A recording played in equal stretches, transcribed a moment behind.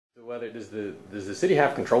Whether does the city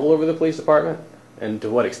have control over the police department, and to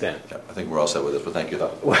what extent? I think we're all set with this, but thank you.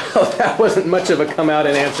 Well, that wasn't much of a come out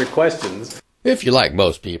and answer questions. If you're like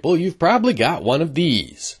most people, you've probably got one of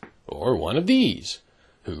these, or one of these,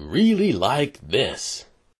 who really like this.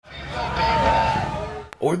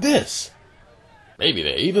 Or this. Maybe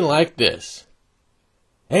they even like this.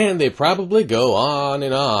 And they probably go on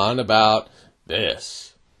and on about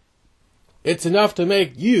this. It's enough to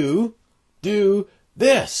make you do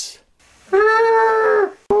this.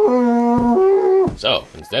 So,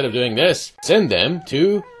 instead of doing this, send them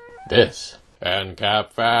to this.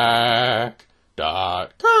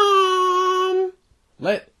 NCAPFAC.com.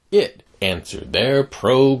 Let it answer their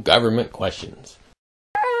pro-government questions.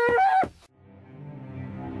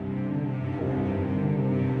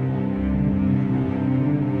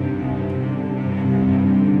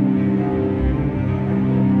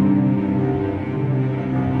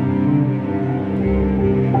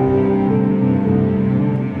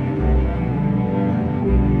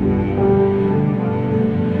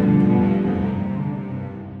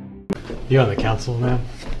 You on the council, ma'am?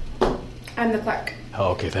 I'm the clerk.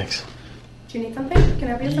 Oh, okay, thanks. Do you need something? Can I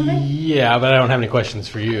help you with something? Yeah, but I don't have any questions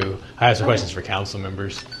for you. I have some questions for council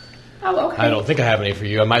members. Oh, okay. I don't think I have any for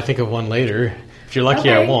you. I might think of one later. If you're lucky,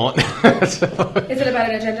 Okay. I won't. Is it about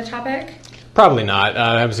an agenda topic? Probably not.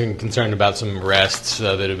 I was concerned about some arrests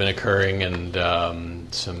that have been occurring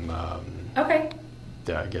and some, Okay.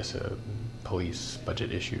 I guess, a police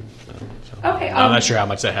budget issue. So Okay. I'm not sure how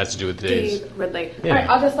much that has to do with today's. Dave Ridley. Yeah. All right,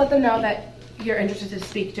 I'll just let them know that you're interested to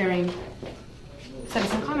speak during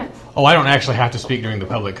citizen comments. Oh, I don't actually have to speak during the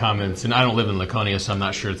public comments, and I don't live in Laconia, so I'm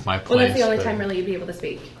not sure it's my place. Well, that's the only but- time really you'd be able to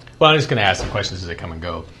speak. Well, I'm just going to ask some questions as they come and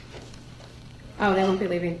go. Oh, they won't be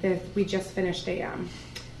leaving. We just finished a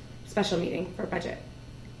special meeting for budget.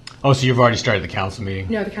 Oh, so you've already started the council meeting?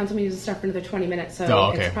 No, the council meeting doesn't start for another 20 minutes, so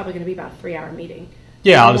Oh, okay. it's probably going to be about a 3-hour meeting.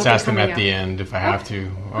 Yeah, So I'll they just won't be ask them coming at the up. end if I have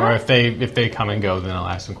to, or Alright. if they come and go, then I'll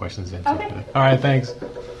ask some questions then. Okay. All right, thanks.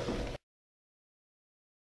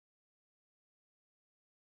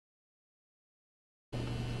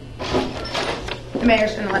 The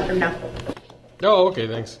mayor's going to let them know Oh, okay,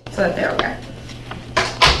 thanks. so that they're aware.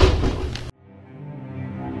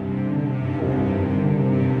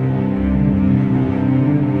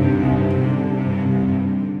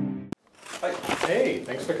 Hey,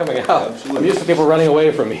 thanks for coming out. Absolutely. I'm used to people running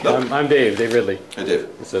away from me. I'm Dave Ridley. Hey, Dave.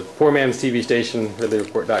 It's a poor-man's TV station,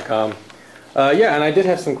 RidleyReport.com. Yeah, and I did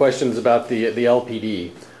have some questions about the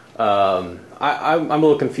LPD. I'm a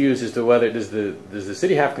little confused as to whether does the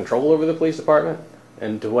city have control over the police department,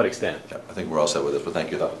 and to what extent? I think we're all set with this, but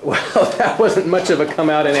thank you. Well, that wasn't much of a come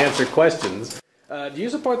out and answer questions. Do you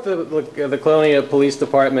support the Laconia Police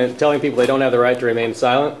Department telling people they don't have the right to remain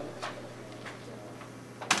silent?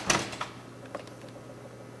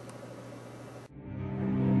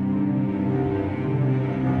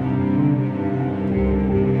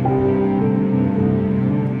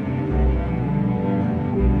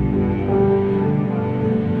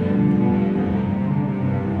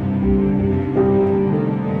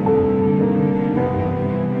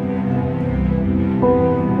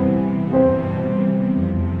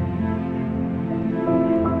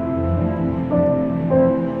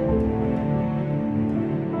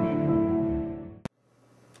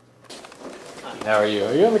 How are you?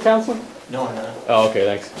 Are you on the council? No, I'm not. Oh, okay,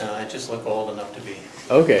 thanks. No, I just look old enough to be.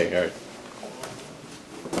 Okay, all right.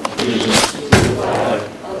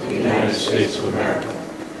 Of the United States of America,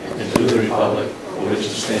 and to the republic for which it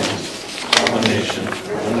stands, one nation,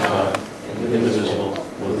 under God, indivisible,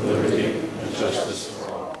 with liberty and justice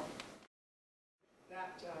for all.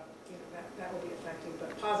 That will be affecting,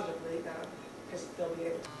 but positively, because they'll be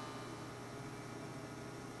able to.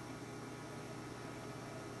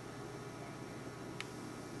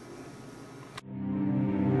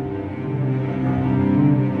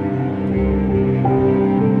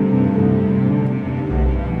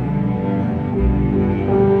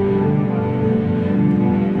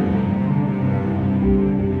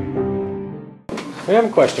 I have a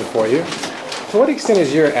question for you. To what extent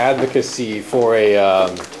is your advocacy for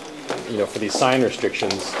for these sign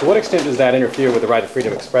restrictions? To what extent does that interfere with the right of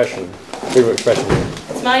freedom of expression?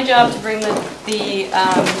 It's my job to bring the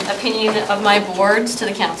opinion of my boards to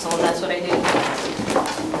the council, and that's what I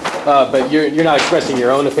do. But you're not expressing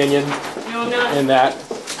your own opinion No, I'm not. in that.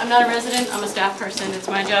 I'm not a resident. I'm a staff person. It's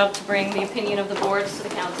my job to bring the opinion of the boards to the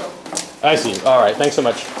council. I see. All right. Thanks so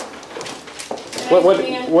much.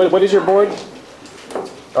 What is your board?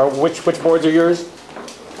 Or which boards are yours?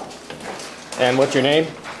 And what's your name?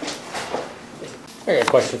 I got a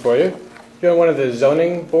question for you. You're on one of the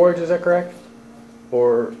zoning boards, is that correct?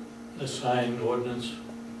 Or The sign ordinance.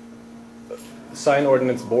 sign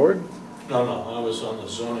ordinance board? No, I was on the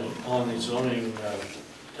zoning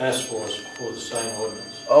task force for the sign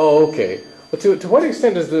ordinance. Oh, okay. Well, to what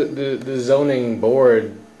extent does the zoning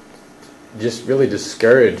board just really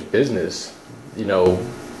discourage business,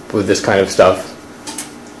 with this kind of stuff?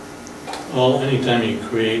 Well, anytime you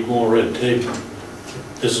create more red tape,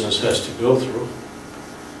 business has to go through.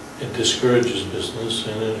 It discourages business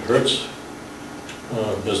and it hurts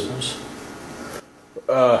business.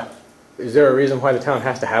 Is there a reason why the town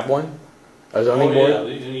has to have one? A zoning board? Yeah,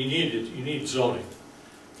 you need it. You need zoning.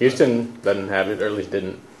 Houston doesn't have it, or at least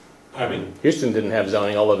didn't. I mean, Houston didn't have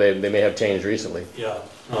zoning, although they may have changed recently. yeah,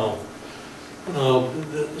 no.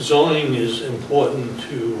 The zoning is important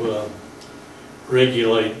to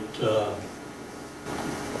regulate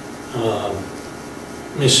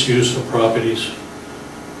misuse of properties,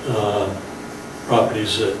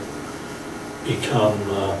 properties that become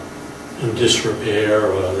in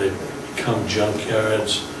disrepair or they become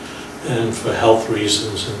junkyards, and for health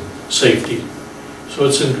reasons and safety. So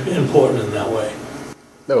it's important in that way.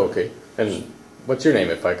 Oh, okay. And what's your name,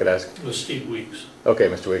 if I could ask? Steve Weeks. Okay,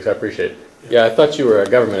 Mr. Weeks, I appreciate it. Yeah, I thought you were a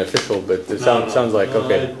government official, but it sounds like,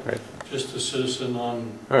 okay. All right. Just a citizen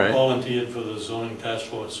on right. Volunteered for the zoning task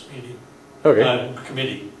force meeting. Okay.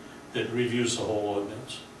 Committee that reviews the whole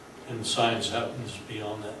ordinance, and signs happens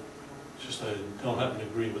beyond that. It's just I don't happen to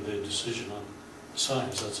agree with their decision on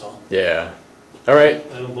signs, that's all. Yeah. All right.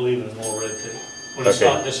 I don't believe in more red tape when it's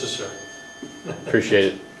not necessary.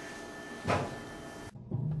 Appreciate it.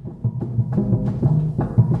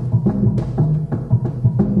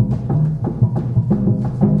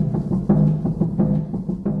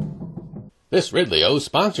 This Ridley-O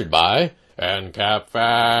sponsored by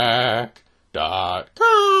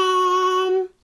NCAPFAC.com.